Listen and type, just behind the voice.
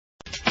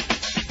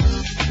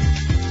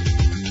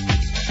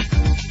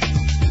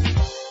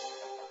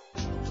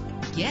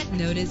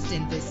noticed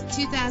in this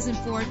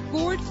 2004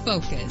 Ford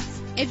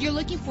Focus. If you're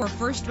looking for a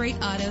first-rate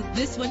auto,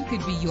 this one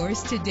could be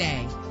yours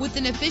today. With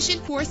an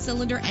efficient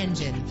 4-cylinder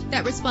engine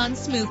that responds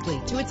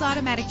smoothly to its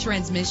automatic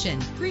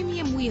transmission,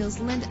 premium wheels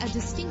lend a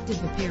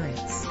distinctive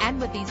appearance. And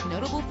with these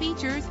notable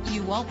features,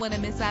 you won't want to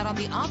miss out on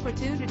the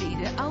opportunity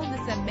to own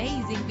this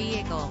amazing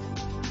vehicle.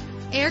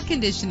 Air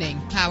conditioning,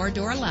 power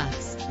door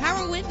locks,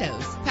 power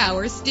windows,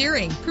 power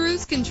steering,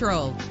 cruise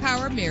control,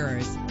 power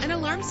mirrors, an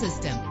alarm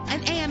system,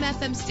 an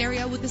AM/FM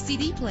stereo with a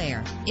CD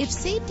player. If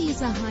safety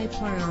is a high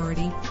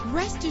priority,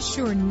 rest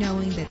assured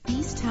knowing that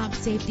these top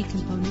safety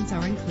components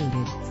are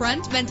included: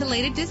 front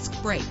ventilated disc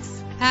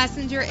brakes,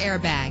 passenger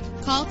airbag.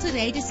 Call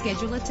today to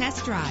schedule a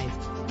test drive.